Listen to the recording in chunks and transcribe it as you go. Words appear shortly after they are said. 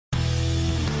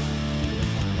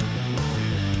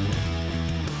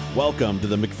Welcome to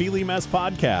the McFeely Mess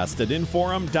Podcast at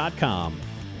Inforum.com.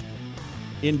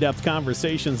 In-depth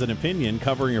conversations and opinion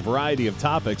covering a variety of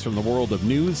topics from the world of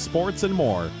news, sports, and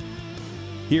more.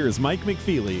 Here's Mike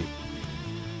McFeely.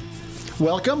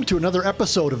 Welcome to another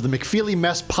episode of the McFeely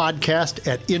Mess Podcast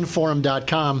at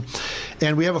Inforum.com.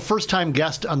 And we have a first-time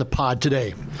guest on the pod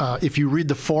today. If you read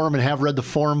the forum and have read the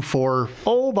forum for,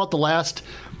 about the last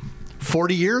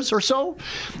 40 years or so,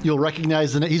 you'll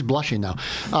recognize the name. He's blushing now.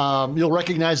 You'll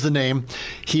recognize the name.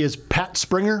 He is Pat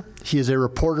Springer. He is a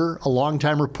reporter, a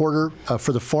longtime reporter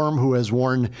for the forum who has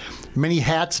worn many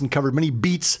hats and covered many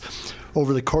beats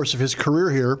over the course of his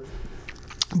career here.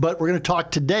 But we're going to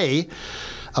talk today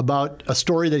about a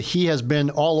story that he has been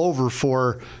all over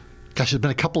for, it's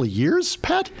been a couple of years,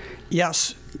 Pat?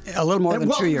 Yes, a little more than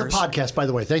 2 years. Welcome to the podcast, by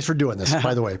the way. Thanks for doing this,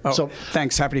 by the way.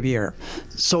 Thanks. Happy to be here.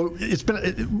 So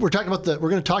we're going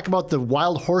to talk about the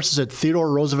wild horses at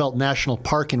Theodore Roosevelt National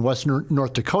Park in western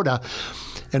North Dakota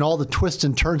and all the twists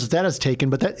and turns that has taken.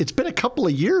 But it's been a couple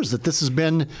of years that this has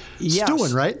been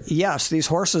stewing, right? Yes, these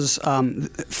horses'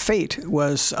 fate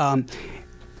was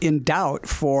in doubt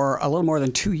for a little more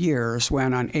than 2 years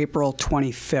when on April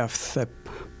 25th, the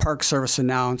Park Service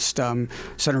announced,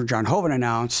 Senator John Hoeven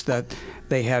announced that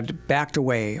they had backed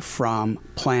away from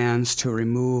plans to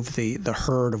remove the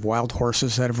herd of wild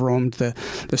horses that have roamed the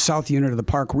south unit of the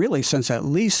park really since at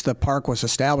least the park was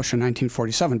established in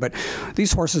 1947. But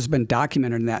these horses have been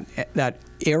documented in that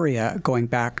area going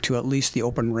back to at least the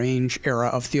open range era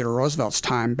of Theodore Roosevelt's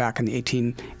time back in the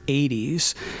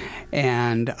 1880s.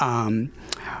 And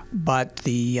but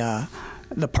the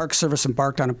Park Service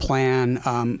embarked on a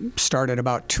plan, started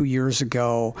about 2 years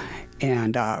ago,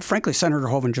 and frankly, Senator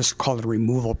Hoeven just called it a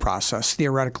removal process.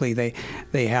 Theoretically,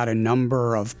 they had a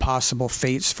number of possible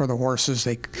fates for the horses.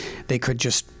 They could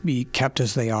just be kept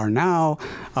as they are now,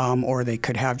 or they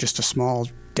could have just a small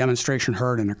demonstration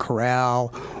herd in a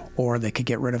corral, or they could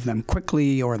get rid of them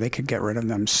quickly, or they could get rid of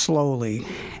them slowly.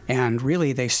 And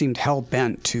really, they seemed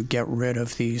hell-bent to get rid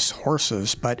of these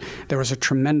horses. But there was a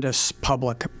tremendous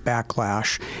public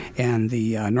backlash, and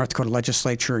the North Dakota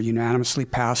legislature unanimously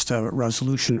passed a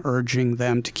resolution urging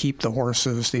them to keep the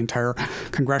horses. The entire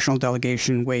congressional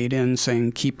delegation weighed in,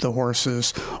 saying keep the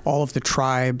horses. All of the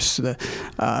tribes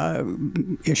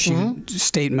issued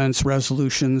statements,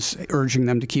 resolutions urging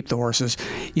them to keep the horses.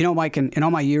 You know, Mike, in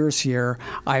all my years here,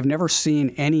 I've never seen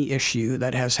any issue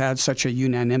that has had such a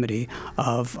unanimity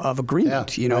of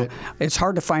agreement. Yeah, right. It's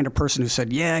hard to find a person who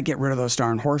said, yeah, get rid of those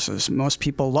darn horses. Most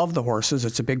people love the horses.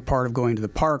 It's a big part of going to the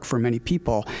park for many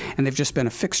people, and they've just been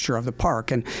a fixture of the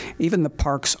park. And even the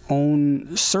park's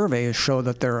own surveys show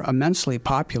that they're immensely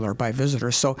popular by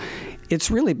visitors. So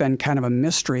it's really been kind of a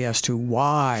mystery as to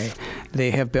why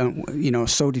they have been,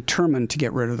 so determined to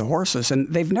get rid of the horses. And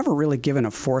they've never really given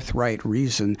a forthright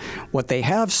reason. What they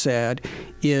have said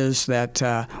is that,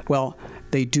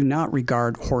 they do not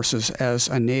regard horses as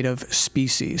a native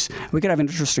species. We could have an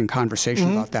interesting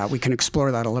conversation about that. We can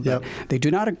explore that a little bit. They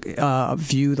do not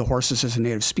view the horses as a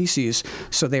native species,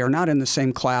 so they are not in the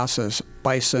same class as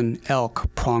bison, elk,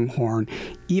 pronghorn,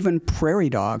 even prairie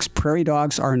dogs. Prairie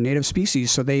dogs are a native species,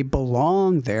 so they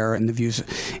belong there in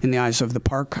the eyes of the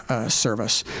Park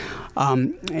Service.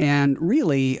 And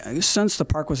really, since the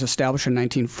park was established in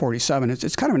 1947,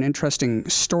 it's kind of an interesting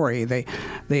story. They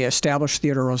established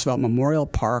Theodore Roosevelt Memorial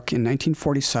Park in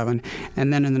 1947,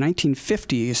 and then in the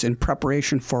 1950s, in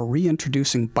preparation for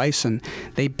reintroducing bison,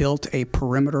 they built a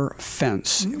perimeter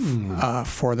fence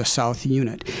for the south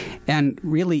unit, and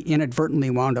really inadvertently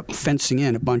wound up fencing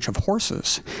in a bunch of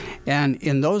horses. And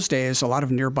in those days, a lot of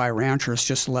nearby ranchers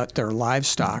just let their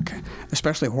livestock,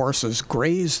 especially horses,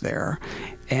 graze there.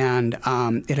 And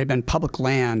it had been public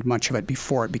land, much of it,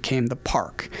 before it became the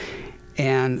park.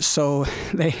 And so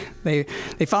they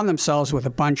found themselves with a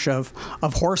bunch of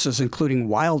horses, including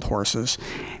wild horses.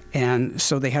 And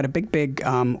so they had a big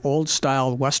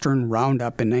old-style Western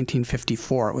roundup in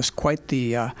 1954. It was quite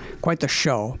the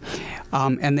show.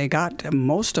 And they got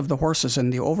most of the horses,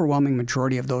 and the overwhelming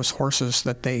majority of those horses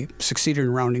that they succeeded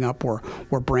in rounding up were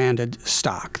branded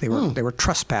stock. They were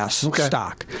trespass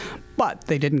stock, but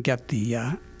they didn't get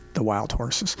the wild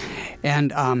horses.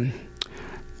 And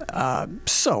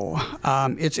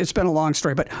it's been a long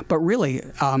story, but really,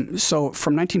 so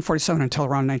from 1947 until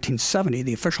around 1970,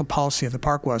 the official policy of the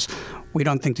park was, we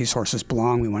don't think these horses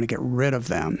belong, we want to get rid of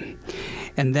them.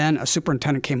 And then a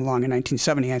superintendent came along in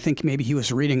 1970. I think maybe he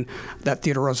was reading that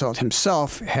Theodore Roosevelt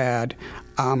himself had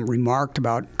remarked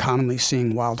about commonly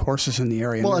seeing wild horses in the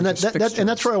area. Well, and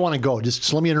that's where I want to go.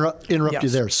 Just let me interrupt you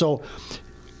there. So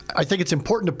I think it's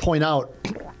important to point out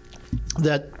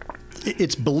that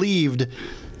it's believed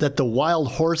that the wild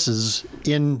horses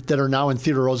that are now in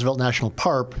Theodore Roosevelt National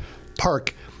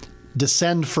Park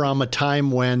descend from a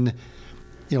time when,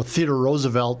 Theodore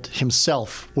Roosevelt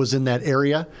himself was in that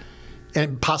area,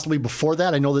 and possibly before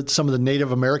that. I know that some of the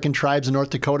Native American tribes in North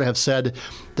Dakota have said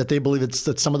that they believe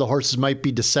that some of the horses might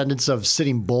be descendants of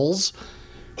Sitting Bull's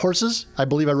horses. I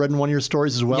believe I read in one of your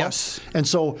stories as well. Yes. And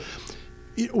so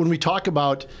when we talk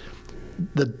about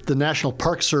the National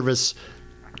Park Service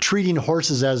treating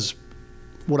horses as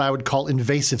what I would call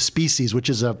invasive species, which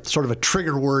is a sort of a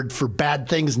trigger word for bad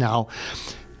things now,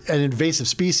 an invasive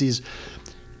species,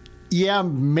 yeah,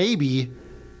 maybe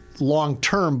long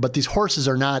term, but these horses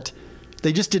are not.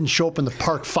 They just didn't show up in the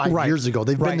park 5 years ago.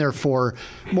 They've been there for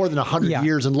more than 100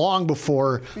 years, and long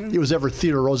before it was ever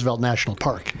Theodore Roosevelt National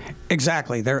Park.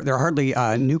 Exactly. They're hardly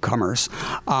newcomers.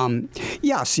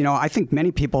 Yes, I think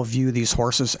many people view these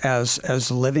horses as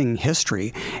living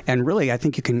history, and really, I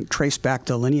think you can trace back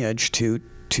the lineage to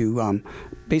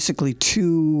basically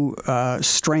two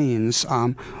strains.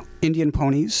 Indian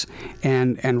ponies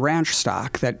and ranch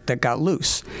stock that got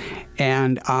loose.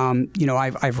 And,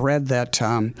 I've read that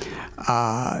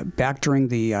back during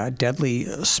the deadly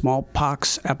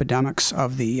smallpox epidemics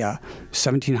of the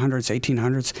 1700s,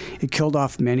 1800s, it killed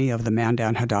off many of the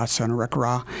Mandan, Hidatsa, and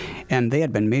Arikara, and they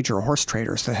had been major horse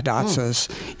traders. The Hidatsas,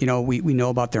 we know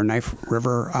about their Knife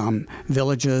River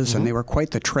villages, and they were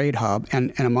quite the trade hub.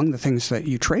 And among the things that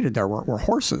you traded there were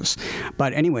horses.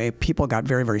 But anyway, people got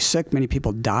very, very sick. Many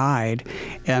people died,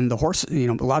 and the horse,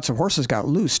 lots of horses got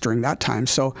loose during that time.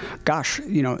 So, gosh,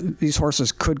 these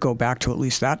horses could go back to at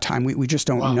least that time. We just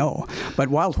don't know. But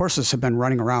wild horses have been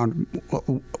running around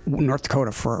North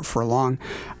Dakota for a long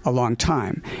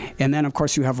time. And then, of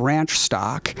course, you have ranch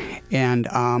stock, and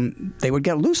they would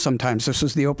get loose sometimes. This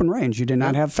was the open range. You did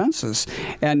not have fences.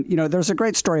 And, there's a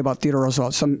great story about Theodore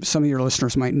Roosevelt. Some of your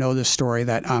listeners might know this story,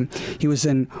 that he was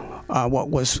in what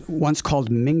was once called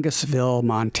Mingusville,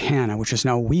 Montana, which is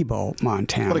now Webo,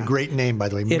 Montana. What a great name, by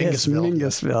the way, Mingusville. It is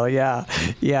Mingusville, yeah.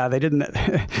 Yeah, they didn't.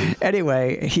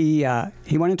 Anyway, he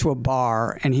went into a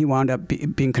bar, and he wound up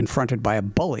being confronted by a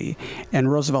bully,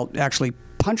 and Roosevelt actually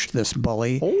punched this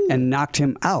bully and knocked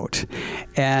him out.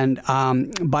 And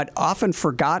but often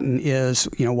forgotten is,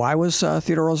 why was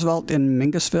Theodore Roosevelt in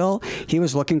Mingusville? He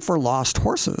was looking for lost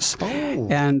horses.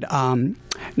 And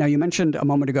now, you mentioned a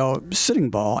moment ago Sitting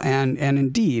Bull, and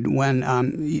indeed, when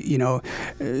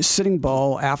Sitting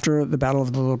Bull, after the Battle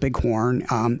of the Little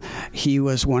Bighorn, he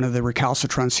was one of the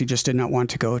recalcitrants. He just did not want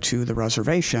to go to the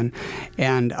reservation,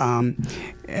 and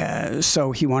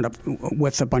so he wound up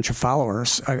with a bunch of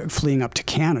followers fleeing up to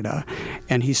Canada,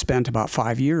 and he spent about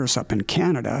 5 years up in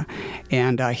Canada,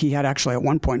 and he had actually at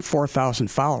one point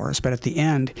 4,000 followers, but at the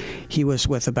end he was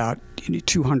with about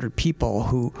 200 people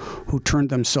who turned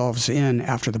themselves in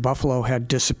after the buffalo had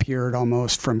disappeared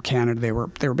almost from Canada. They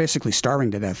were basically starving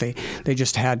to death. They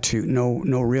just had to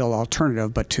no real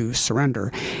alternative but to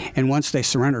surrender. And once they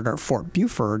surrendered at Fort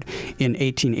Buford in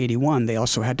 1881, they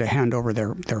also had to hand over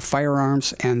their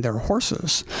firearms and their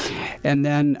horses. And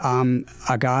then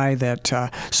a guy that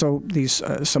so these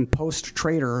some post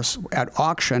traders at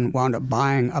auction wound up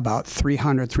buying about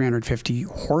 350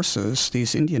 horses,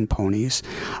 these Indian ponies,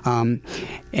 and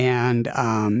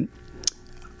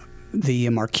the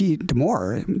Marquis de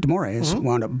Moraes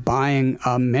wound up buying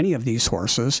many of these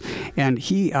horses, and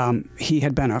he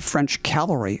had been a French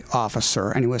cavalry officer,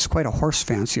 and he was quite a horse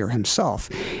fancier himself,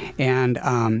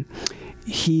 and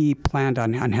he planned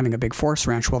on having a big horse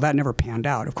ranch. Well, that never panned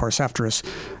out. Of course, after his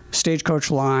stagecoach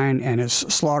line and his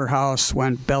slaughterhouse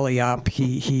went belly up,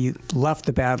 he left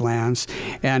the Badlands,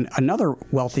 and another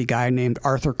wealthy guy named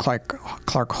Arthur Clark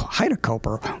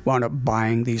Heidekoper wound up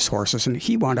buying these horses, and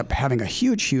he wound up having a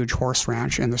huge horse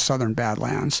ranch in the southern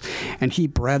Badlands, and he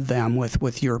bred them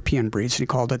with European breeds. He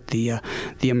called it the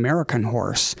American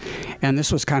horse, and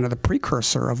this was kind of the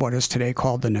precursor of what is today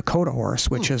called the Nakota horse,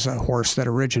 which is a horse that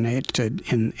originated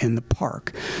in the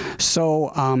park.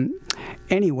 So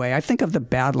anyway, I think of the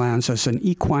Badlands as an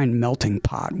equine melting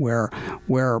pot where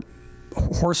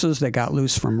horses that got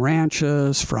loose from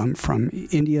ranches, from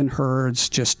Indian herds,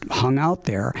 just hung out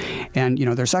there. And,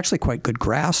 there's actually quite good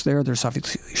grass there. There's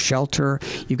obviously shelter.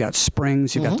 You've got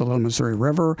springs. You've got the Little Missouri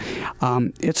River.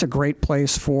 It's a great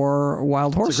place for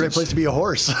wild horses. It's a great place to be a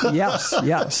horse.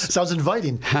 Yes. Sounds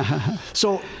inviting.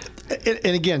 So,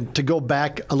 and again, to go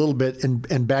back a little bit and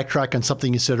backtrack on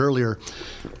something you said earlier,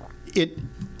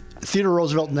 Theodore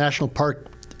Roosevelt National Park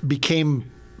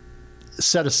became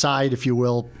set aside, if you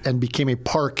will, and became a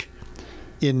park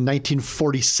in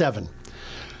 1947.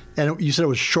 And you said it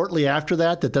was shortly after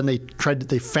that then they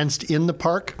fenced in the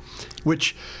park,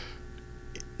 which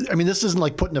I mean, this isn't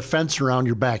like putting a fence around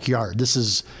your backyard. This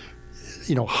is,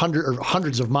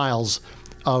 hundreds of miles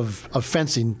of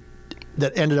fencing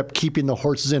that ended up keeping the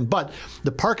horses in. But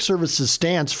the Park Service's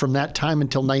stance from that time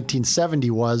until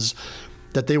 1970 was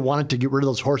that they wanted to get rid of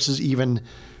those horses even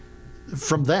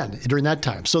from then, during that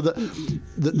time. So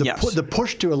the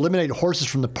push to eliminate horses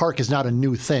from the park is not a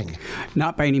new thing.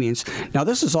 Not by any means. Now,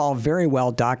 this is all very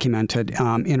well documented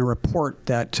in a report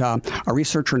that a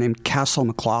researcher named Castle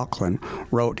McLaughlin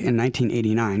wrote in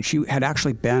 1989. She had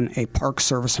actually been a Park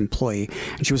Service employee,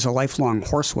 and she was a lifelong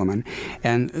horsewoman.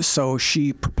 And so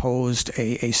she proposed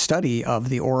a study of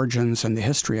the origins and the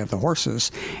history of the horses.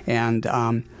 And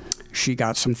she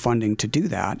got some funding to do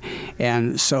that.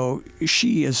 And so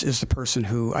she is the person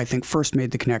who I think first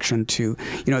made the connection to,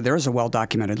 there is a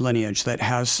well-documented lineage that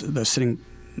has the Sitting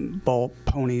Bull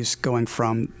ponies going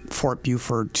from Fort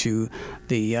Buford to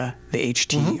the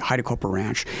HT Heidekoper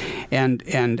Ranch. And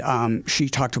she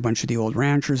talked to a bunch of the old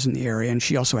ranchers in the area, and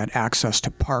she also had access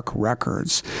to park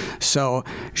records. So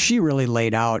she really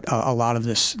laid out a lot of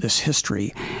this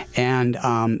history and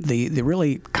the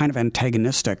really kind of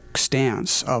antagonistic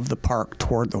stance of the park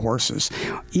toward the horses.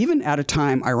 Even at a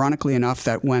time, ironically enough,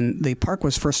 that when the park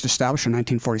was first established in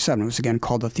 1947, it was again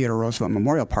called the Theodore Roosevelt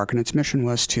Memorial Park, and its mission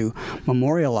was to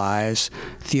memorialize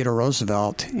Theodore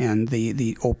Roosevelt and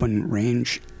the open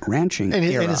range ranching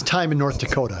era. And his time in North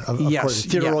Dakota. Of yes, course.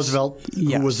 Theodore Roosevelt,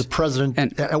 who was the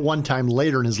president at one time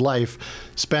later in his life,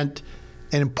 spent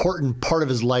an important part of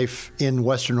his life in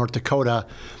western North Dakota,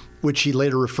 which he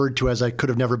later referred to as, I could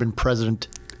have never been president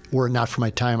were it not for my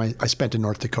time I spent in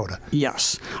North Dakota.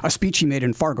 Yes. A speech he made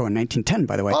in Fargo in 1910,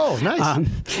 by the way. Oh,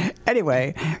 nice.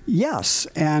 Anyway, yes.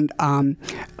 And,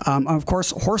 of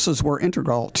course, horses were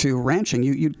integral to ranching.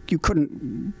 You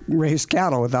couldn't raise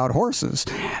cattle without horses.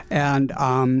 And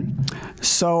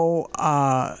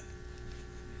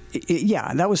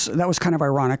yeah, that was kind of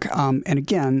ironic. And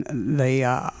again,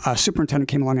 the superintendent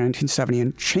came along in 1970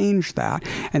 and changed that.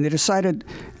 And they decided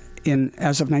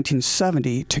as of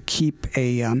 1970 to keep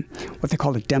a what they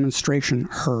called a demonstration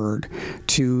herd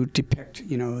to depict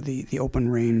the open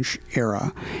range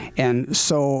era. And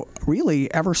so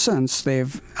really ever since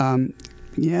they've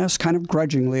yes, kind of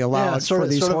grudgingly allowed for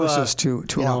these horses to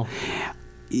allow.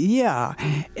 Yeah,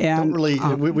 and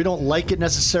we don't like it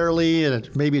necessarily, and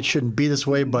maybe it shouldn't be this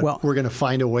way, but we're going to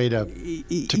find a way to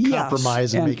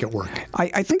compromise and make it work.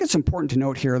 I think it's important to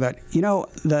note here that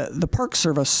the Park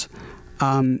Service.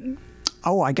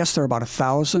 I guess there are about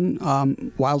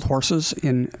 1,000 wild horses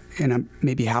in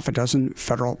maybe half a dozen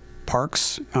federal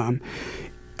parks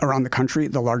around the country.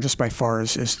 The largest by far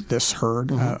is this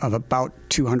herd of about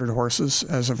 200 horses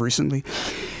as of recently.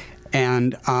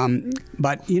 And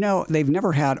but they've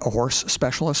never had a horse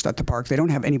specialist at the park. They don't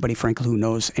have anybody, frankly, who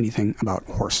knows anything about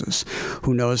horses,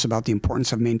 who knows about the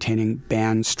importance of maintaining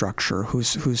band structure,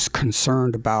 who's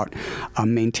concerned about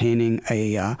maintaining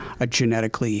a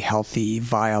genetically healthy,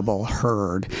 viable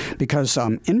herd. Because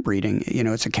inbreeding,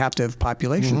 it's a captive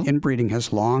population. Inbreeding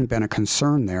has long been a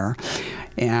concern there,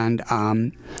 and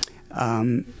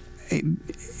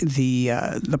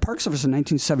the Park Service in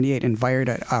 1978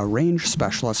 invited a range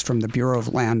specialist from the Bureau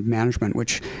of Land Management,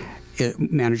 which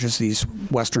manages these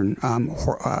western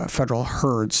federal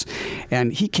herds,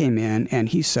 and he came in and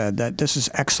he said that this is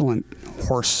excellent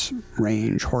horse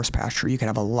range, horse pasture. You could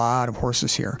have a lot of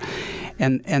horses here,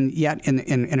 and yet in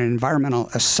an environmental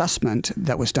assessment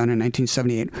that was done in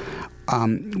 1978,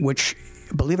 which,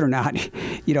 believe it or not,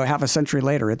 half a century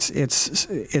later,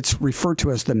 it's referred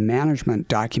to as the management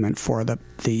document for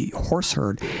the horse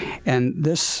herd. And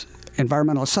this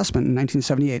environmental assessment in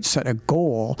 1978 set a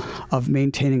goal of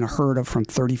maintaining a herd of from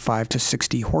 35 to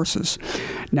 60 horses.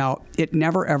 Now, it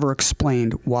never ever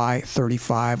explained why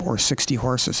 35 or 60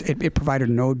 horses. It provided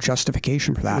no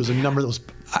justification for that. It was a number that was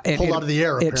pulled out of the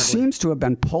air, apparently. It seems to have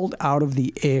been pulled out of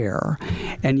the air,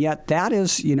 and yet that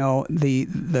is,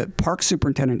 the park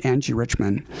superintendent, Angie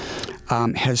Richmond,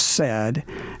 has said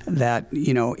that,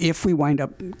 if we wind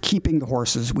up keeping the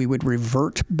horses, we would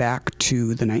revert back to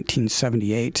the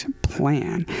 1978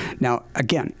 plan. Now,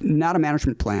 again, not a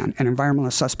management plan, an environmental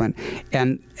assessment,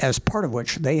 and as part of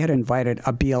which they had invited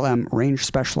a BLM range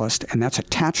specialist, and that's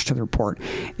attached to the report.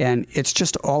 And it's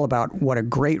just all about what a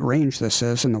great range this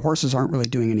is, and the horses aren't really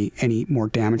doing any more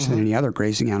damage than any other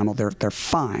grazing animal. They're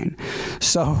fine.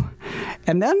 So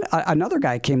And then another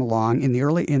guy came along in the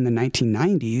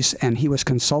 1990s, and he was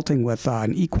consulting with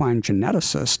an equine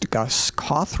geneticist, Gus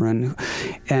Cothran,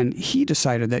 and he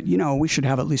decided that, we should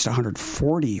have at least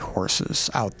 140 horses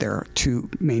out there to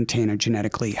maintain a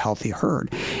genetically healthy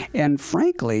herd. And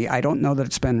frankly, I don't know that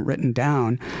it's been written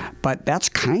down, but that's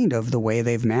kind of the way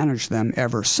they've managed them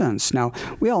ever since. Now,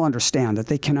 we all understand that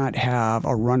they cannot have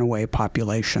a runaway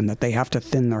population, that they have to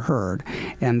thin their herd,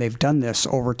 and they've done this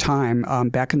over time.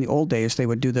 Back in the old days, they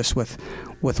would do this with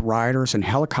riders and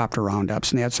helicopter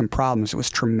roundups, and they had some problems. It was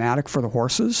traumatic for the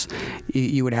horses.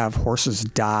 You would have horses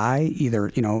die,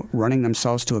 either running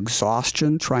themselves to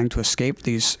exhaustion trying to escape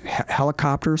these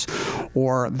helicopters,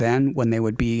 or then when they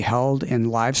would be held in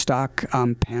livestock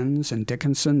pens in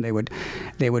Dickinson, they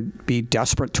would be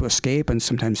desperate to escape and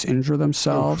sometimes injure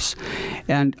themselves.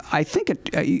 And I think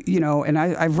and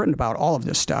I've written about all of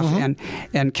this stuff,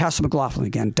 and Castle McLaughlin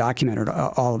again documented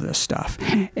all of this stuff,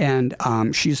 and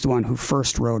she's the one who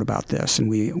first wrote about this, and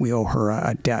we owe her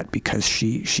a debt because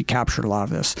she captured a lot of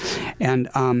this. And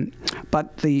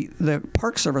but the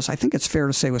Park Service, I think it's fair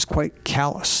to say, was quite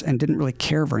callous and didn't really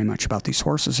care very much about these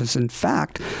horses. As in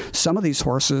fact, some of these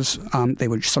horses, they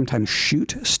would sometimes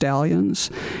shoot stallions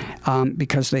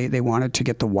because they wanted to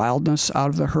get the wildness out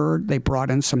of the herd. They brought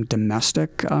in some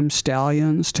domestic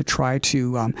stallions to try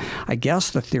to, I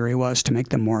guess the theory was to make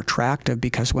them more attractive,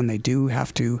 because when they do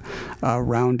have to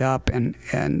round up and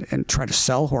try to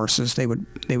sell horses, they would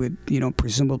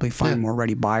presumably find more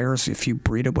ready buyers if you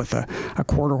breed it with a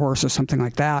quarter horse or something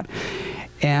like that.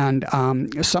 And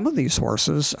some of these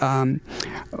horses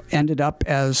ended up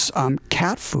as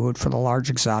cat food for the large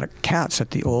exotic cats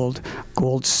at the old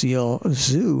Gold Seal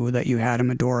Zoo that you had in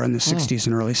Medora in the 60s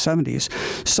and early 70s.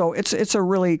 So it's a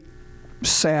really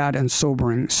sad and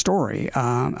sobering story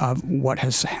of what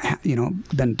has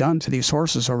been done to these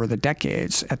horses over the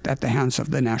decades at the hands of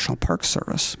the National Park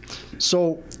Service.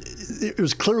 So it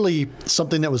was clearly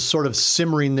something that was sort of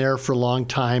simmering there for a long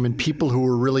time, and people who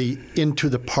were really into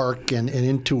the park and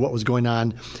into what was going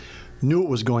on knew what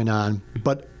was going on.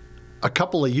 But a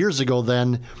couple of years ago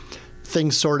then,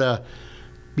 things sort of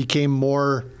became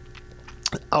more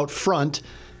out front,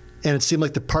 and it seemed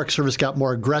like the Park Service got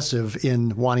more aggressive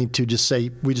in wanting to just say,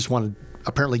 we just want to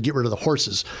apparently get rid of the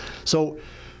horses. So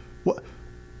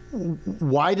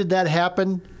why did that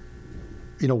happen?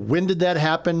 When did that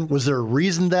happen? Was there a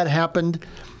reason that happened?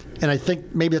 And I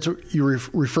think maybe that's what you were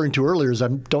referring to earlier, is I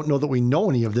don't know that we know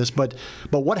any of this, but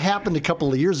what happened a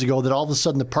couple of years ago that all of a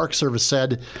sudden the Park Service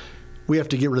said, we have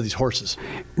to get rid of these horses?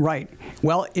 Right.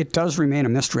 Well, it does remain a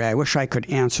mystery. I wish I could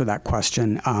answer that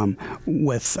question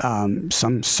with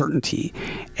some certainty.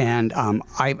 And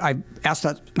I've asked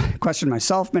that question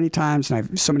myself many times,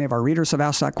 and so many of our readers have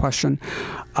asked that question.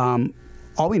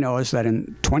 All we know is that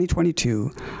in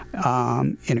 2022,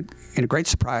 in a great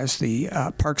surprise, the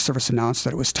Park Service announced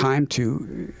that it was time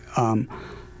to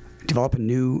develop a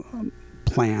new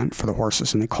plan for the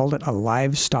horses, and they called it a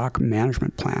livestock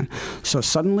management plan. So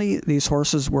suddenly these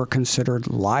horses were considered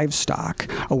livestock,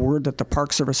 a word that the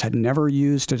Park Service had never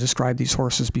used to describe these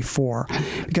horses before.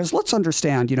 Because let's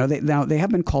understand, they have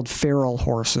been called feral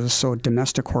horses, so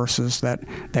domestic horses that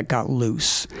got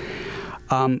loose.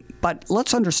 But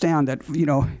let's understand that,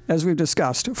 as we've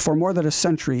discussed, for more than a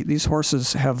century, these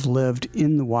horses have lived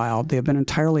in the wild. They have been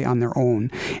entirely on their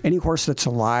own. Any horse that's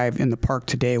alive in the park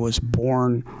today was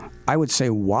born, I would say,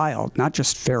 wild, not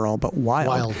just feral, but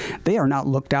wild. They are not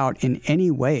looked out in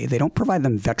any way. They don't provide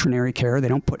them veterinary care. They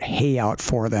don't put hay out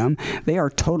for them. They are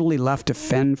totally left to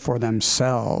fend for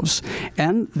themselves.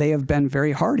 And they have been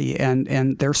very hardy,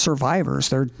 and they're survivors.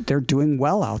 They're doing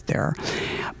well out there.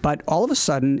 But all of a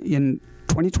sudden, in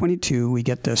 2022, we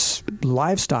get this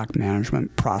livestock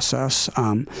management process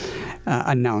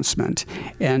announcement.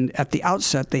 And at the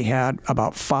outset, they had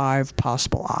about 5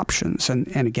 possible options.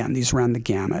 And again, these ran the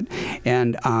gamut.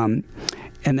 And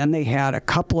then they had a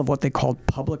couple of what they called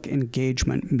public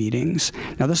engagement meetings.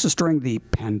 Now, this is during the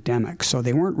pandemic, so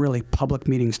they weren't really public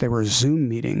meetings. They were Zoom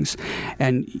meetings.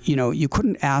 And, you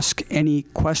couldn't ask any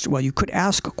question. Well, you could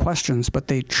ask questions, but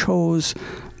they chose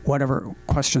whatever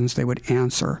questions they would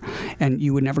answer, and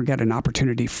you would never get an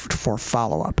opportunity for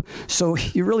follow-up. So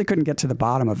you really couldn't get to the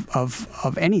bottom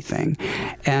of anything.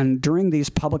 And during these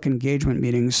public engagement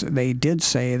meetings, they did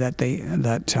say that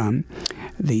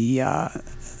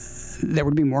there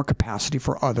would be more capacity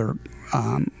for other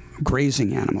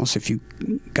grazing animals if you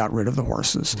got rid of the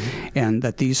horses, and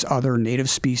that these other native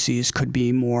species could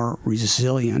be more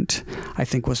resilient, I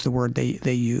think was the word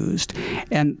they used.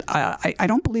 And I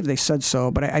don't believe they said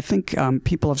so, but I think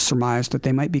people have surmised that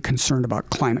they might be concerned about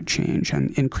climate change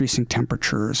and increasing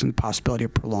temperatures and the possibility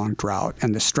of prolonged drought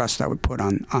and the stress that would put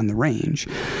on the range.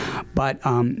 But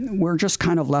we're just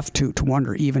kind of left to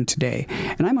wonder even today.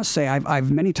 And I must say,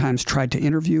 I've many times tried to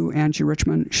interview Angie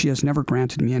Richmond. She has never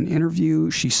granted me an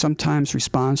interview. She sometimes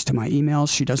responds to my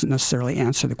emails. She doesn't necessarily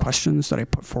answer the questions that I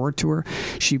put forward to her.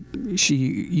 She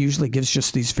usually gives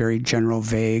just these very general,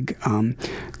 vague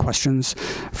questions.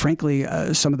 Frankly,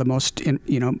 some of the most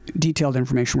detailed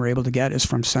information we're able to get is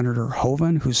from Senator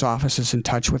Hoeven, whose office is in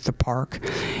touch with the park.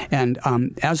 And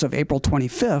as of April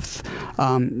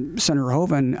 25th, Senator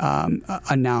Hoeven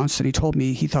announced, and he told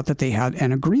me he thought that they had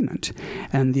an agreement.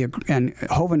 And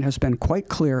Hoeven has been quite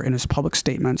clear in his public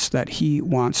statements that he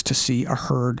wants to see a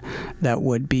herd that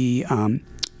would be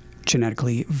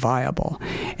genetically viable.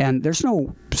 And there's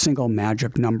no single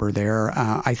magic number there.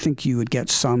 I think you would get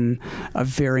some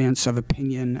variance of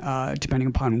opinion depending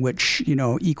upon which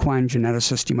equine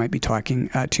geneticist you might be talking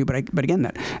to. But again,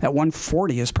 that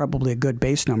 140 is probably a good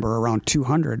base number. Around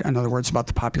 200, in other words, about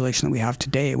the population that we have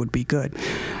today, would be good.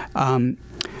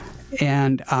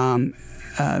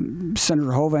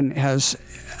 Senator Hoeven has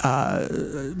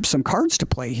some cards to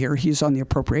play here. He's on the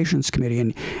Appropriations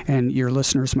Committee, and your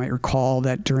listeners might recall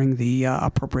that during the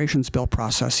appropriations bill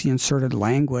process, he inserted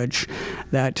language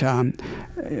that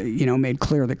made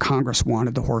clear that Congress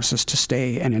wanted the horses to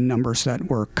stay and in numbers that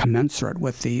were commensurate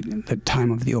with the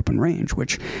time of the open range,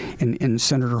 which in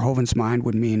Senator Hoeven's mind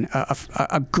would mean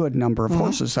a good number of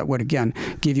horses that would, again,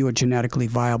 give you a genetically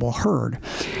viable herd.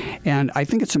 And I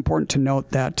think it's important to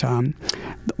note that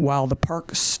while the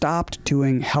park stopped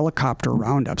doing helicopter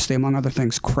roundups, they, among other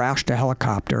things, crashed a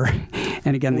helicopter.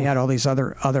 And again, they had all these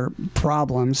other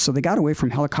problems. So they got away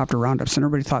from helicopter roundups, and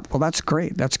everybody thought, well, that's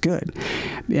great, that's good.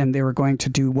 And they were going to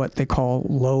do what they call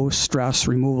low-stress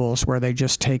removals, where they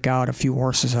just take out a few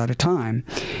horses at a time.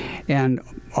 And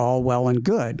all well and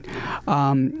good.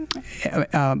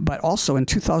 But also in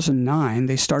 2009,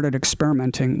 they started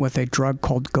experimenting with a drug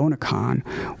called Gonacon,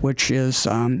 which is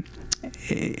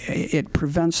it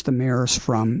prevents the mares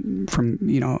from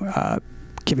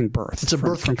giving birth. It's a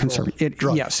birth control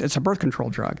drug. Yes, it's a birth control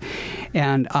drug.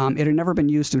 And it had never been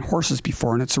used in horses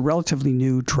before, and it's a relatively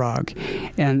new drug.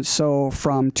 And so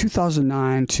from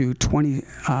 2009 to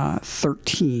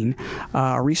 2013,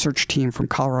 a research team from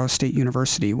Colorado State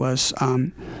University was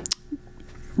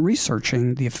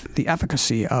researching the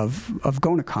efficacy of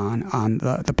Gonacon on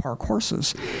the park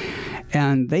horses.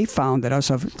 And they found that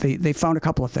they found a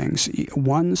couple of things.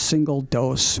 One single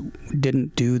dose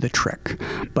didn't do the trick,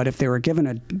 but if they were given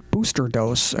a booster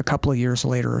dose a couple of years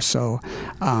later or so,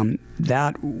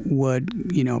 that would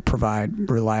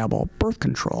provide reliable birth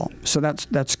control. So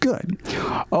that's good.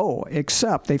 Oh,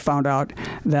 except they found out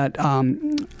that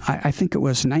I think it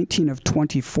was 19 of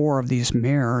 24 of these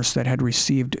mares that had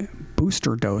received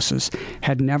booster doses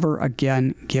had never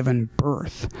again given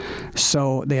birth.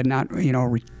 So they had not,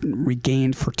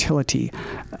 regained fertility,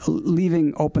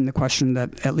 leaving open the question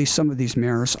that at least some of these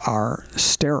mares are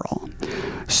sterile.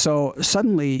 So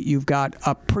suddenly you've got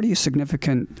a pretty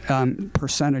significant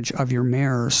percentage of your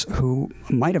mares who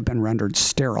might have been rendered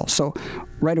sterile. So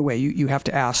right away you have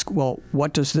to ask, well,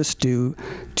 what does this do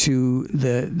to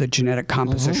the genetic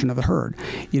composition of the herd?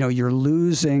 You're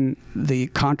losing the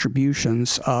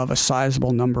contributions of a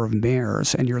sizable number of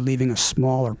mares, and you're leaving a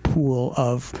smaller pool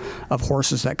of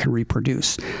horses that can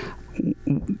reproduce.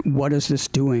 What is this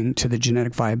doing to the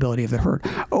genetic viability of the herd?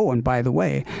 Oh, and by the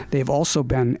way, they've also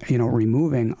been,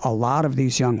 removing a lot of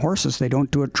these young horses. They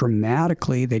don't do it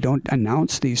dramatically. They don't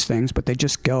announce these things, but they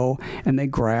just go and they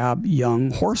grab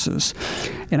young horses.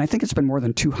 And I think it's been more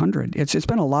than 200. It's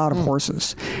been a lot of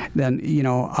horses then,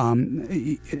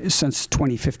 since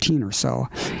 2015 or so.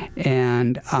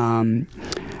 And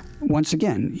once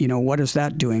again, what is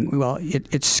that doing? Well, it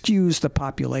skews the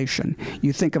population.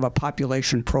 You think of a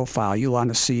population profile, you want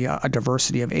to see a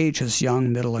diversity of ages,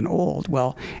 young, middle, and old.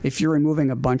 Well, if you're removing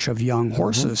a bunch of young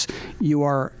horses, you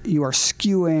are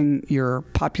skewing your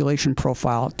population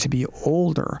profile to be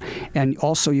older. And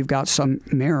also you've got some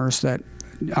mares that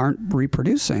aren't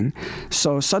reproducing.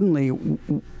 So suddenly,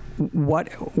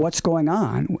 what's going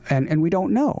on, and we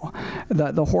don't know.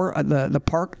 The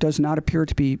park does not appear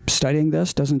to be studying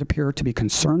this, doesn't appear to be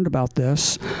concerned about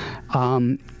this.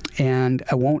 and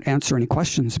I won't answer any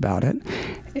questions about it.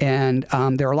 And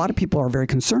there are a lot of people who are very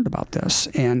concerned about this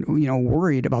and,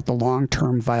 worried about the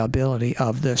long-term viability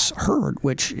of this herd,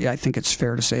 which I think it's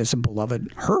fair to say is a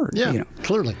beloved herd. Yeah,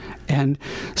 clearly. And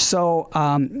so...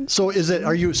 so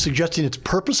are you suggesting it's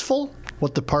purposeful,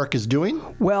 what the park is doing?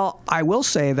 Well, I will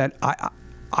say that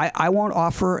I won't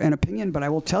offer an opinion, but I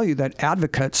will tell you that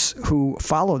advocates who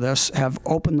follow this have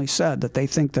openly said that they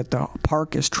think that the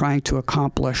park is trying to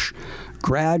accomplish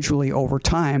gradually over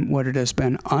time what it has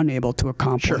been unable to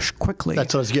accomplish quickly.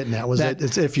 That's what I was getting at.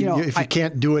 If you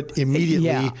can't do it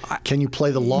immediately, can you play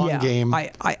the long game?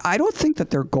 I don't think that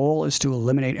their goal is to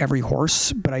eliminate every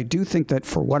horse, but I do think that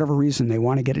for whatever reason they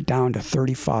want to get it down to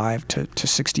 35 to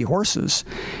 60 horses.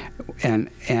 And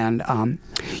I'm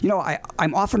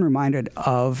often reminded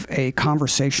of a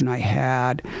conversation I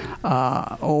had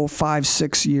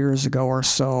 5-6 years ago or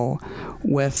so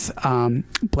with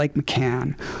Blake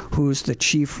McCann, who's the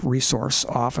Chief Resource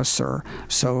Officer,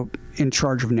 so in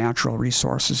charge of natural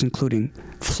resources, including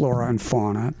flora and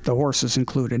fauna, the horses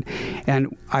included.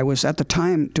 And I was at the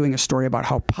time doing a story about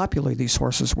how popular these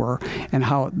horses were and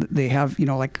how they have,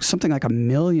 something like 1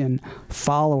 million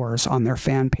followers on their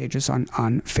fan pages on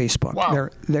Facebook. Wow.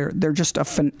 They're just a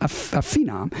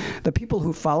phenom. The people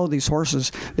who follow these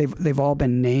horses, they've all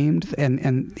been named,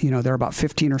 and there are about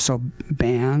 15 or so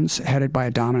bands headed by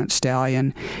a dominant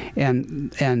stallion,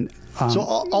 and so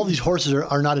all these horses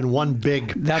are not in one big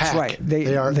pack. That's right. They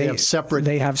have separate.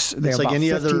 It's like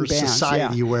any other bands,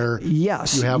 society where you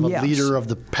have a leader of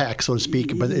the pack, so to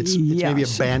speak, but it's maybe a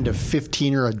band of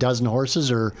 15 or a dozen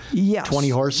horses or 20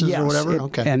 horses or whatever.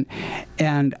 Okay.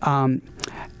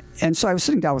 And so I was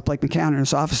sitting down with Blake McCann in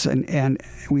his office, and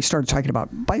we started talking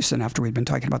about bison after we'd been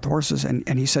talking about the horses. And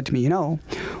he said to me,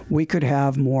 we could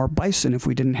have more bison if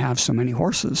we didn't have so many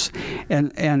horses.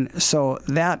 And so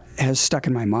that has stuck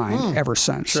in my mind ever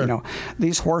since. Sure.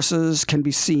 These horses can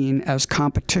be seen as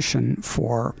competition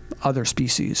for other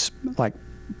species like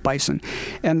bison.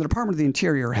 And the Department of the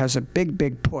Interior has a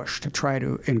big push to try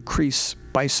to increase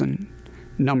bison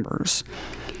numbers.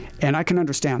 And I can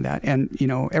understand that. And,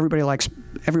 everybody likes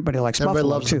buffalo,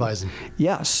 loves too. The bison.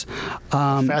 Yes.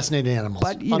 Fascinating animals.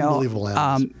 But, unbelievable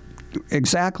animals.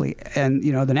 Exactly. And,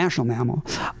 the national mammal.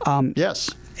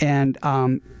 Yes. And,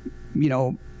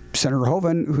 Senator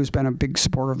Hoeven, who's been a big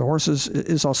supporter of the horses,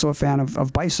 is also a fan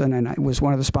of bison and was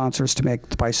one of the sponsors to make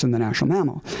the bison the national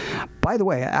mammal. By the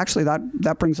way, actually,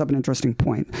 that brings up an interesting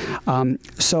point.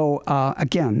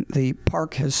 Again, the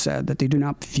park has said that they do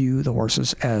not view the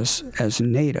horses as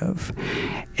native.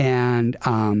 And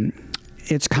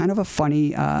it's kind of a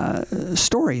funny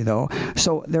story, though.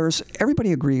 So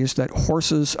everybody agrees that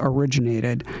horses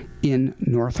originated in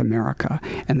North America,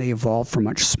 and they evolved from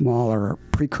much smaller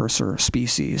precursor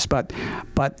species. But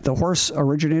the horse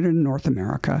originated in North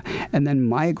America and then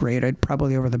migrated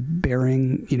probably over the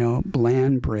Bering,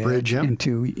 land bridge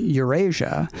into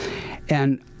Eurasia.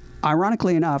 And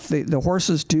ironically enough, the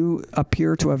horses do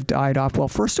appear to have died off. Well,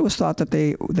 first it was thought that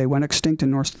they went extinct in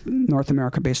North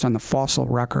America based on the fossil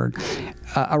record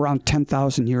around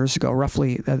 10,000 years ago,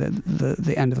 roughly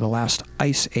the end of the last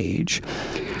ice age.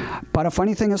 But a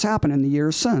funny thing has happened in the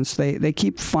years since. They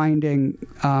keep finding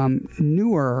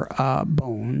newer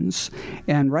bones,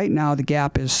 and right now the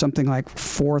gap is something like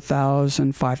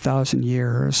 4,000, 5,000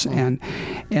 years.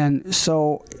 And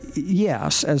so,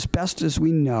 yes, as best as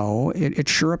we know, it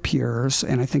sure appears,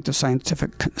 and I think the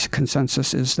scientific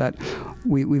consensus is that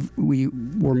we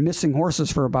were missing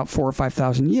horses for about 4,000 or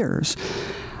 5,000 years.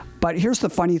 But here's the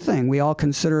funny thing. We all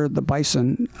consider the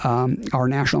bison, our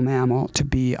national mammal, to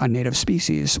be a native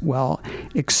species. Well,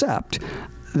 except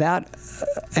that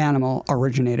animal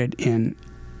originated in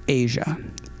Asia,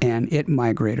 and it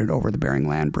migrated over the Bering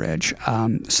Land Bridge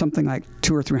something like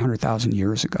 200,000 or 300,000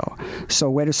 years ago. So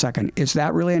wait a second, is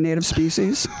that really a native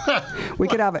species? We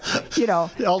could have it, It all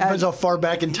depends how far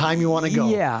back in time you want to go.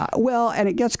 Yeah, well, and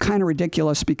it gets kind of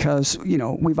ridiculous because,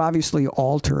 we've obviously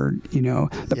altered,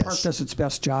 the park does its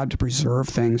best job to preserve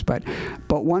things, but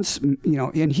once,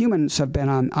 and humans have been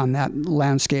on that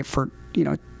landscape for,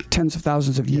 tens of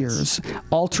thousands of years,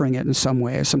 altering it in some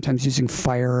way, sometimes using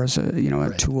fire as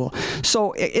a tool.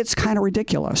 So it's kind of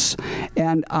ridiculous.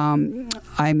 And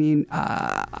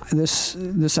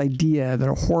this idea that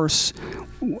a horse,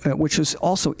 which is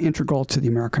also integral to the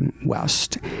American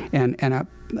West and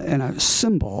a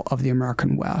symbol of the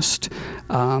American West.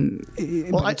 And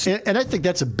I think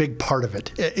that's a big part of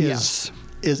it.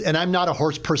 And I'm not a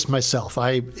horse person myself.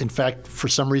 In fact, for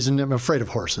some reason, I'm afraid of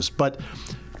horses. But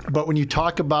when you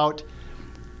talk about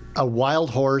a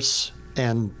wild horse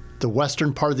and the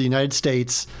western part of the United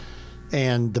States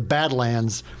and the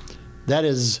Badlands, that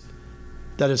is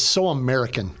that is so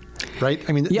American. Right?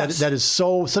 I mean, yes. that is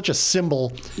such a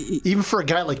symbol. Even for a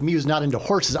guy like me who's not into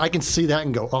horses, I can see that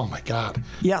and go, "Oh my God!"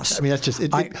 Yes. I mean, that's just.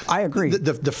 I agree.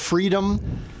 The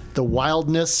freedom, the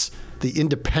wildness, the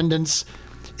independence,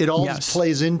 it all yes. just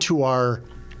plays into our.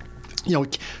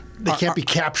 They can't be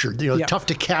captured. Yeah. Tough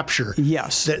to capture.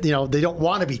 Yes. That they don't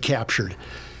want to be captured.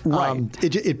 Right.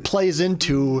 It plays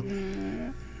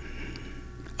into.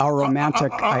 Our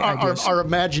romantic ideas. Our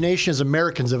imagination as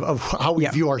Americans of how we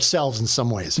view ourselves in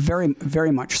some ways. Very, very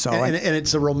much so. And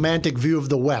it's a romantic view of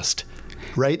the West,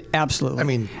 right? Absolutely. I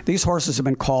mean, these horses have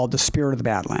been called the spirit of the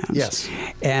Badlands. Yes.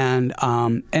 And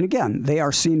again, they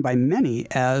are seen by many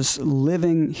as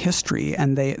living history,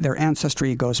 and their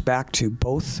ancestry goes back to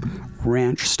both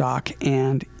ranch stock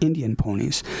and Indian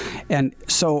ponies. And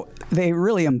so they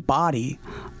really embody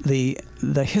the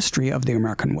history of the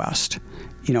American West.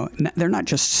 They're not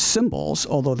just symbols,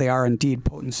 although they are indeed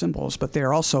potent symbols, but they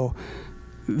are also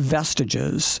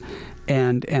vestiges,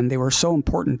 and they were so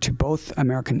important to both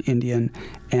American Indian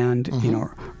and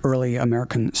early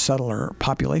American settler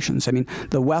populations. I mean,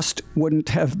 the West wouldn't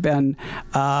have been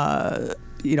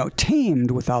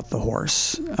tamed without the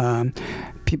horse.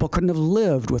 People couldn't have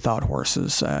lived without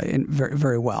horses very,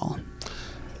 very well.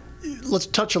 Let's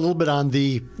touch a little bit on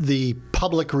the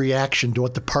public reaction to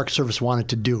what the Park Service wanted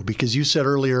to do, because you said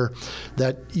earlier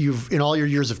that you've, in all your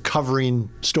years of covering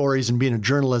stories and being a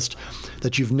journalist,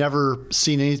 that you've never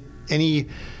seen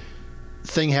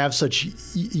anything have such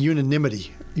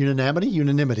unanimity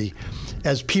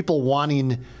as people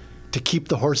wanting to keep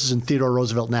the horses in Theodore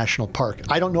Roosevelt National Park.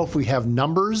 I don't know if we have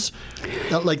numbers,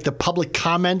 like the public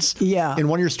comments. Yeah. In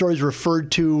one of your stories referred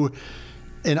to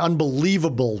an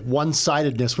unbelievable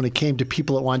one-sidedness when it came to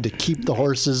people that wanted to keep the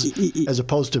horses, as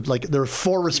opposed to, like, there were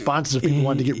 4 responses of people who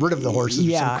wanted to get rid of the horses.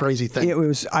 Yeah, some crazy thing. It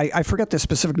was. I forget the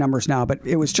specific numbers now, but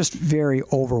it was just very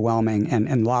overwhelming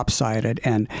and lopsided.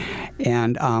 And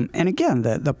again,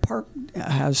 the park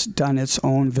has done its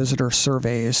own visitor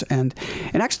surveys, and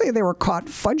actually they were caught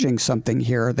fudging something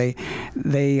here. They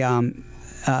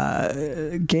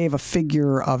gave a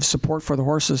figure of support for the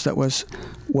horses that was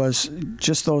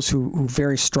just those who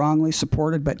very strongly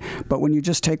supported, but when you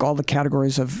just take all the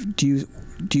categories of do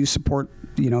you support,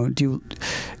 do you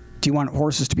want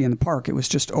horses to be in the park, it was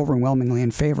just overwhelmingly in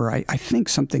favor. I think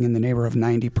something in the neighborhood of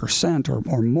 90%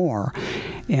 or more,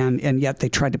 and yet they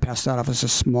tried to pass that off as a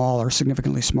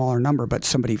significantly smaller number, but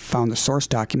somebody found the source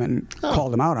document and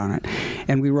called them out on it,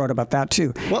 and we wrote about that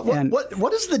too.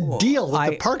 What is the deal with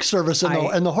the Park Service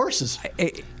and the horses?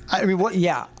 I mean, what?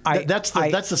 Yeah, that's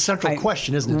the central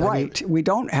question, isn't it? Right. I mean, we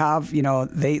don't have,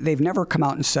 they've never come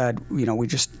out and said, we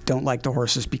just don't like the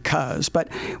horses because.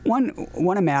 But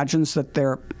one imagines that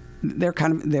they're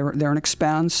an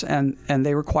expense and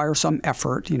they require some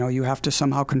effort. You have to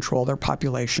somehow control their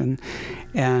population,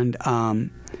 and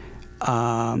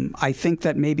I think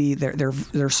that maybe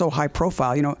they're so high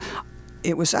profile.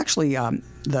 It was actually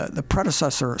the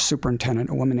predecessor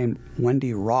superintendent, a woman named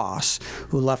Wendy Ross,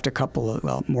 who left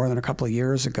more than a couple of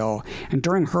years ago. And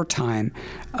during her time,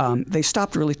 they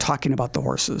stopped really talking about the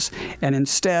horses, and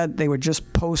instead they would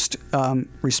just post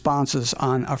responses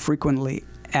on a frequently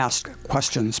asked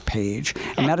questions page,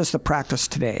 and that is the practice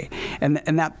today. And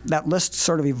that list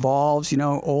sort of evolves.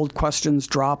 Old questions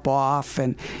drop off,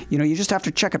 and you just have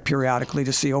to check it periodically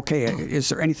to see, okay, is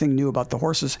there anything new about the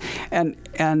horses? And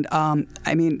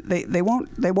I mean, they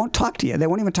won't talk to you. They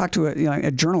won't even talk to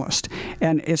a journalist,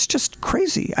 and it's just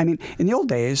crazy. I mean, in the old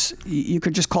days, you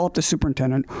could just call up the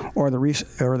superintendent or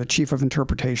the chief of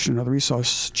interpretation or the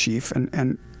resource chief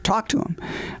and talk to them,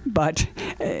 but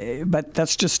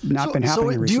that's just not been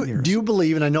happening in recent years. Do you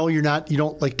believe, and I know you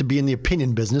don't like to be in the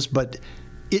opinion business, but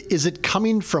is it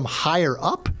coming from higher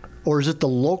up, or is it the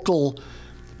local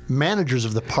managers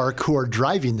of the park who are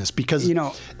driving this? Because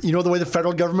the way the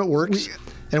federal government works,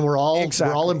 and we're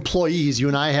all employees. You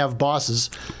and I have bosses.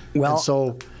 Well, and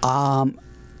so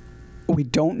we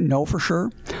don't know for sure,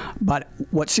 but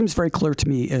what seems very clear to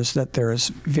me is that there is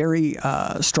very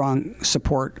strong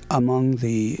support among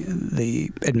the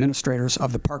administrators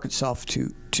of the park itself to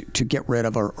get rid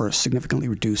of or significantly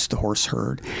reduce the horse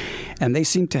herd, and they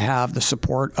seem to have the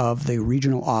support of the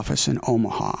regional office in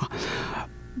Omaha.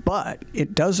 But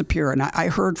it does appear, and I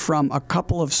heard from a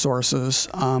couple of sources,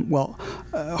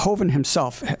 Hoeven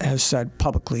himself has said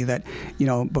publicly that,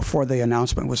 before the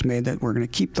announcement was made that we're going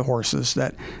to keep the horses,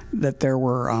 that there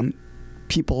were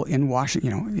people in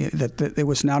Washington, that it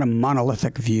was not a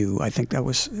monolithic view. I think that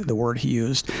was the word he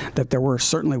used, that there were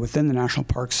certainly within the National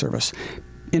Park Service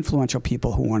influential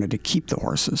people who wanted to keep the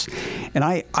horses. And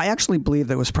I actually believe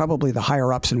that it was probably the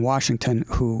higher-ups in Washington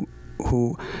who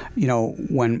who,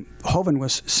 when Hoeven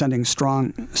was sending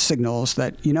strong signals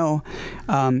that,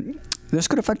 this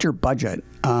could affect your budget.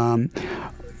 And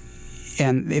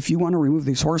if you want to remove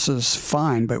these horses,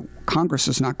 fine, but Congress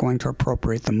is not going to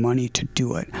appropriate the money to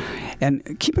do it.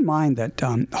 And keep in mind that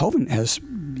Hoeven has,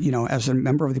 as a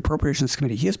member of the Appropriations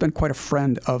Committee, he has been quite a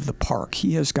friend of the park.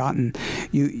 He has gotten,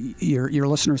 your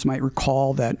listeners might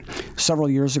recall that several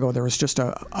years ago there was just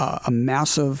a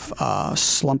massive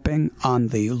slumping on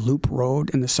the Loop Road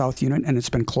in the South Unit, and it's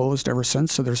been closed ever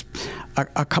since. So there's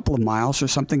a couple of miles or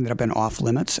something that have been off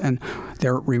limits, and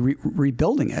they're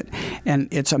rebuilding it. And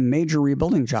it's a major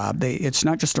rebuilding job. It's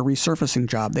not just a resurfacing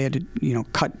job. They had to,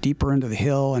 cut deeper into the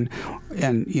hill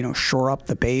and shore up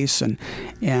the base, and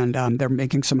they're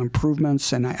making some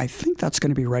improvements, and I think that's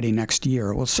going to be ready next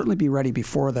year. It will certainly be ready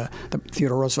before the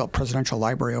Theodore Roosevelt Presidential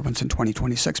Library opens in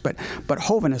 2026. But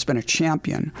Hoeven has been a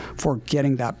champion for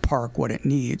getting that park what it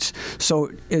needs.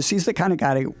 So he's the kind of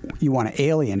guy you want to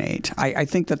alienate. I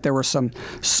think that there were some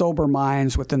sober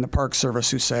minds within the Park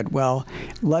Service who said, well,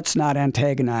 let's not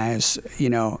antagonize,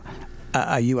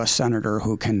 a U.S. senator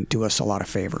who can do us a lot of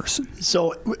favors.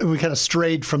 So we kind of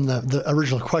strayed from the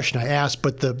original question I asked,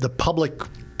 but the public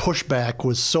pushback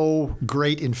was so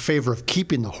great in favor of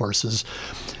keeping the horses.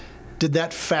 Did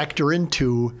that factor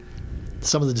into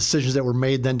some of the decisions that were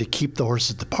made then to keep the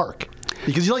horses at the park?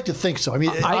 Because you like to think so. I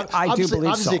mean, I do believe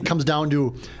obviously so. It comes down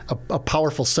to a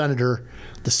powerful senator,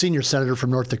 the senior senator from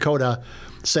North Dakota,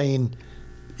 saying,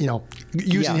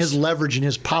 using his leverage and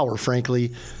his power,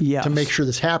 frankly, to make sure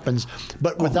this happens.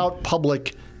 But without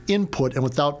public input and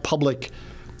without public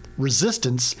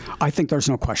resistance, I think there's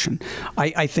no question.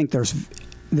 I think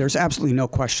there's absolutely no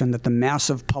question that the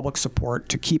massive public support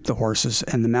to keep the horses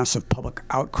and the massive public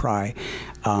outcry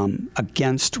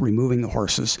against removing the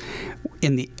horses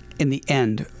in the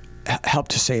end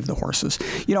helped to save the horses.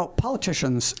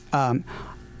 Politicians.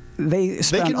 They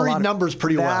can read numbers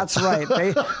pretty well. That's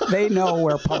right. They know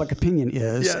where public opinion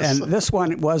is, yes. And this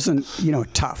one wasn't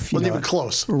tough. Wasn't even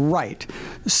close. Right.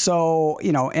 So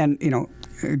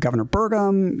Governor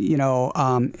Burgum,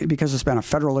 because it's been a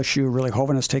federal issue, really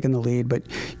Hoeven has taken the lead. But,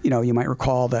 you might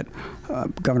recall that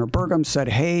Governor Burgum said,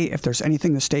 hey, if there's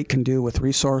anything the state can do with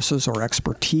resources or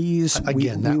expertise, we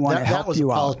want to help you out. That was a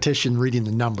politician reading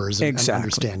the numbers and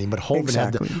understanding. But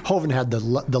Hoeven had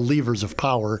the levers of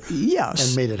power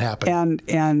and made it happen.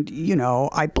 And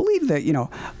I believe that,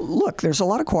 look, there's a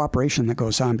lot of cooperation that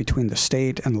goes on between the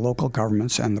state and the local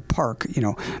governments and the park.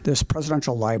 This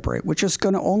presidential library, which is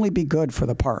going to only be good for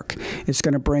the park. It's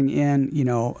going to bring in,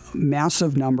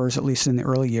 massive numbers, at least in the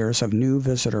early years, of new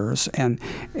visitors, and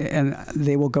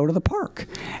they will go to the park.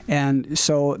 And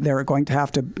so they're going to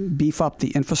have to beef up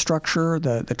the infrastructure,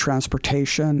 the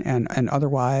transportation, and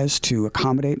otherwise to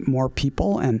accommodate more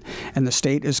people. And the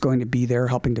state is going to be there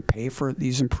helping to pay for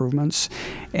these improvements.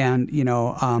 And,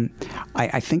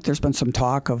 I think there's been some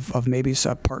talk of maybe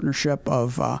a partnership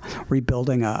of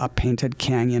rebuilding a painted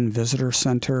canyon visitor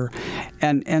center.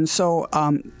 And so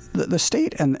the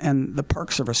state and the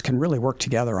Park Service can really work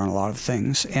together on a lot of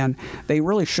things, and they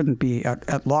really shouldn't be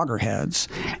at loggerheads.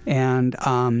 And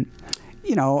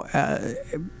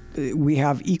we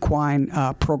have equine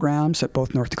programs at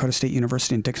both North Dakota State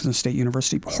University and Dixon State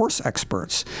University, horse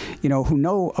experts, who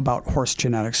know about horse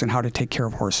genetics and how to take care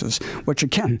of horses, which,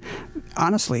 again,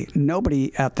 honestly,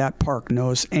 nobody at that park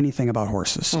knows anything about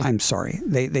horses. I'm sorry.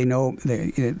 They know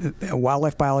a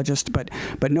wildlife biologist, but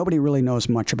nobody really knows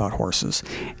much about horses.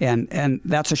 And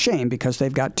that's a shame because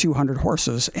they've got 200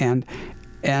 horses and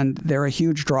they're a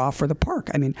huge draw for the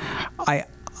park. I mean,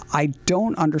 I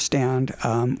don't understand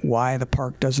why the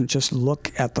park doesn't just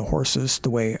look at the horses the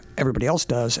way everybody else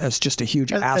does as just a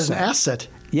huge asset. As an asset.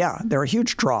 Yeah, they're a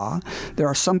huge draw. There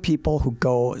are some people who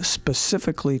go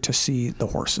specifically to see the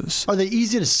horses. Are they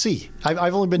easy to see?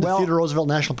 I've only been to Theodore Roosevelt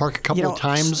National Park a couple of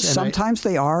times. Sometimes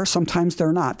they are, sometimes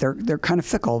they're not. They're kind of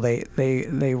fickle.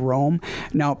 They roam.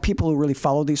 Now, people who really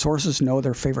follow these horses know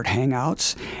their favorite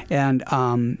hangouts, and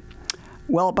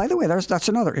well, by the way, that's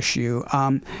another issue.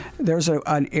 There's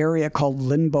an area called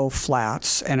Limbo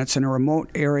Flats, and it's in a remote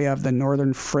area of the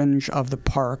northern fringe of the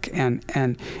park, and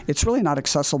it's really not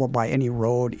accessible by any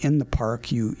road in the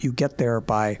park. You get there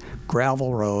by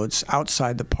gravel roads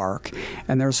outside the park,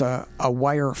 and there's a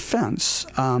wire fence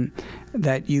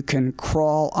that you can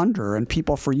crawl under, and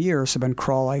people for years have been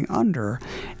crawling under.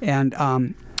 And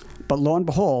but lo and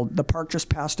behold, the park just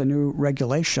passed a new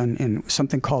regulation in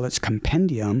something called its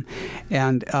compendium,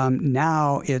 and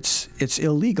now it's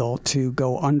illegal to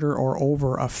go under or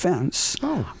over a fence.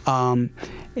 Oh.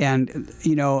 And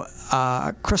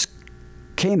Chris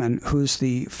Kamen, who's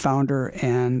the founder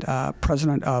and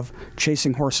president of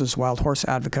Chasing Horses, Wild Horse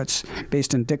Advocates,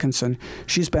 based in Dickinson.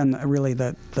 She's been really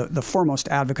the foremost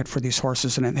advocate for these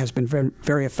horses, and it has been very,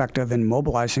 very effective in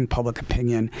mobilizing public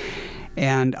opinion.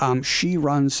 And she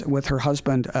runs with her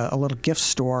husband a little gift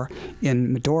store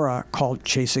in Medora called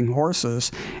Chasing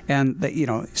Horses, and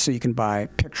so you can buy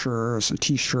pictures and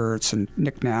T-shirts and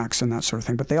knickknacks and that sort of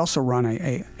thing. But they also run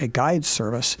a guide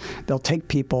service. They'll take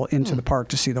people into the park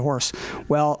to see the horse.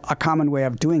 Well, a common way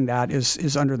of doing that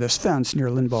is under this fence near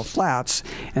Linbow Flats,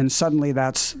 and suddenly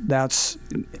that's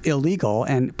illegal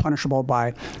and punishable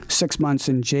by 6 months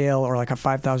in jail or like a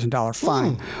 $5,000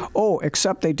 fine. Oh,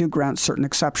 except they do grant certain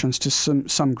exceptions to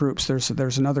some groups.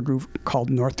 There's another group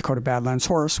called North Dakota Badlands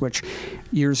Horse, which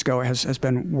years ago has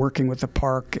been working with the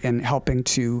park and helping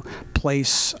to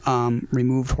place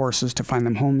removed horses to find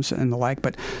them homes and the like.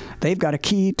 But they've got a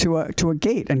key to a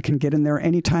gate and can get in there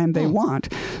anytime they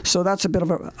want. So that's a bit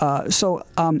of a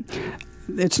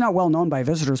it's not well known by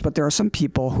visitors, but there are some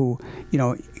people who,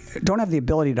 don't have the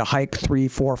ability to hike 3,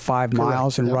 4, 5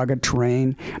 miles in rugged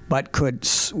terrain, but could,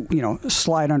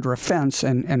 slide under a fence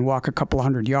and walk a couple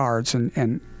hundred yards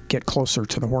and get closer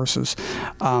to the horses.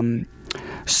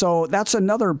 So that's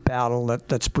another battle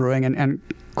that's brewing, and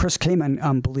Chris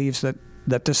Kamen believes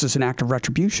that this is an act of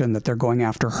retribution, that they're going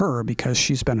after her because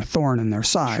she's been a thorn in their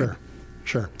side.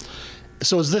 Sure.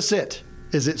 So is this it?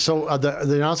 Is it so?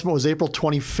 The announcement was April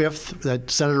 25th that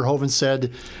Senator Hoeven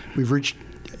said we've reached,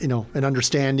 an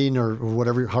understanding or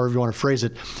whatever, however you want to phrase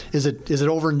it. Is it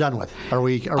over and done with? Are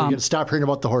we going to stop hearing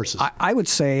about the horses? I would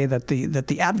say that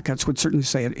the advocates would certainly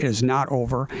say it is not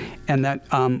over, and that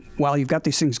while you've got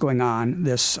these things going on,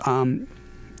 this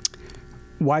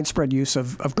widespread use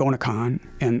of Gonacon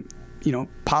and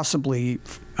possibly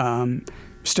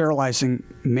sterilizing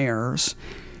mares,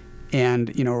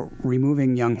 and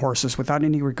removing young horses without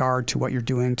any regard to what you're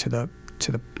doing to the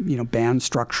band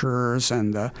structures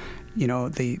and the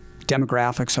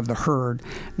demographics of the herd,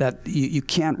 that you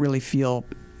can't really feel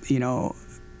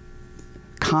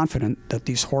confident that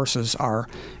these horses are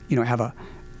have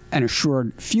an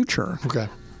assured future. Okay.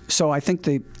 So I think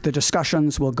the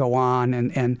discussions will go on,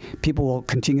 and people will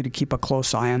continue to keep a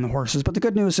close eye on the horses. But the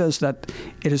good news is that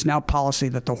it is now policy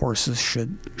that the horses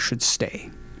should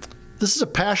stay. This is a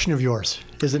passion of yours,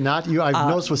 is it not? I've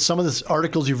noticed with some of the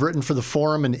articles you've written for the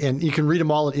forum, and you can read them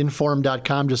all at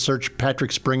inforum.com. Just search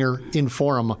Patrick Springer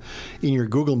Inforum in your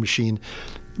Google machine.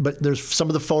 But there's some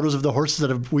of the photos of the horses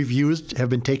that we've used have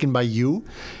been taken by you,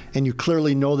 and you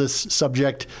clearly know this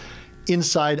subject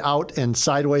inside out and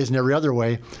sideways and every other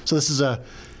way. So this is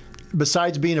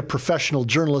besides being a professional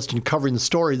journalist and covering the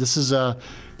story, this is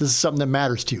something that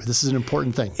matters to you. This is an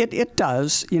important thing. It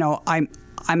does.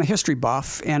 I'm a history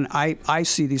buff, and I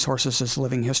see these horses as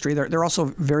living history. They're also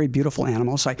very beautiful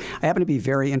animals. I happen to be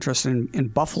very interested in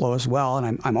buffalo as well,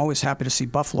 and I'm always happy to see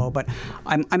buffalo. But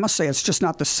I must say it's just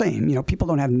not the same. People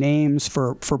don't have names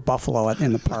for buffalo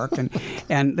in the park,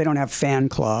 and they don't have fan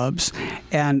clubs.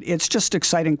 And it's just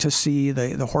exciting to see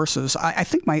the horses. I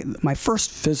think my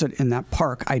first visit in that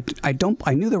park, I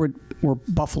knew there were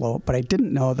buffalo, but I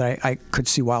didn't know that I could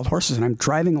see wild horses. And I'm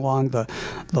driving along the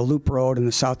loop road in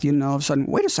the South Union, and all of a sudden,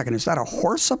 wait a second, is that a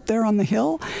horse up there on the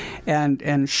hill?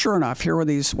 And sure enough, here were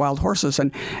these wild horses.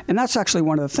 And that's actually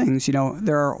one of the things,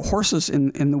 there are horses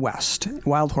in the West,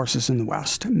 wild horses in the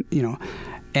West,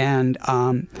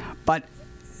 but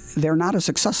they're not as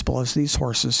accessible as these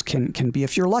horses can be.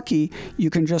 If you're lucky, you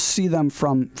can just see them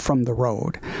from the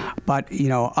road. But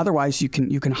otherwise you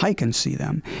can hike and see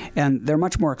them, and they're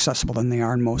much more accessible than they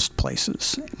are in most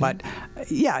places. But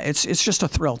yeah, it's just a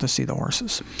thrill to see the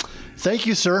horses. Thank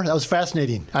you, sir. That was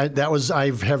fascinating. I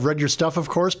have read your stuff, of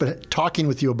course, but talking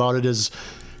with you about it is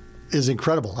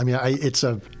incredible. I mean, it's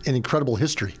an incredible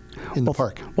history in the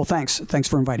park. Well, thanks. Thanks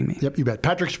for inviting me. Yep, you bet.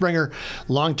 Patrick Springer,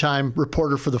 longtime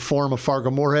reporter for the Forum of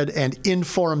Fargo-Moorhead and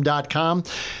inforum.com.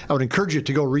 I would encourage you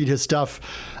to go read his stuff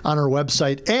on our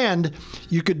website, and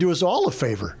you could do us all a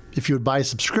favor if you would buy a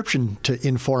subscription to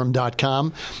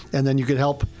inforum.com, and then you could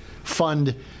help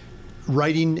fund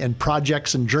writing and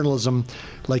projects and journalism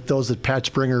like those that Pat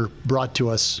Springer brought to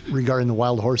us regarding the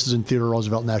wild horses in Theodore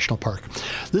Roosevelt National Park.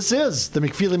 This is the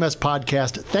McFeely Mess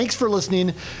Podcast. Thanks for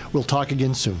listening. We'll talk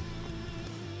again soon.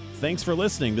 Thanks for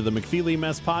listening to the McFeely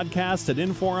Mess Podcast at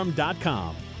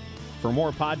inforum.com. For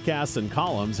more podcasts and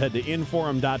columns, head to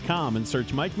inforum.com and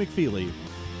search Mike McFeely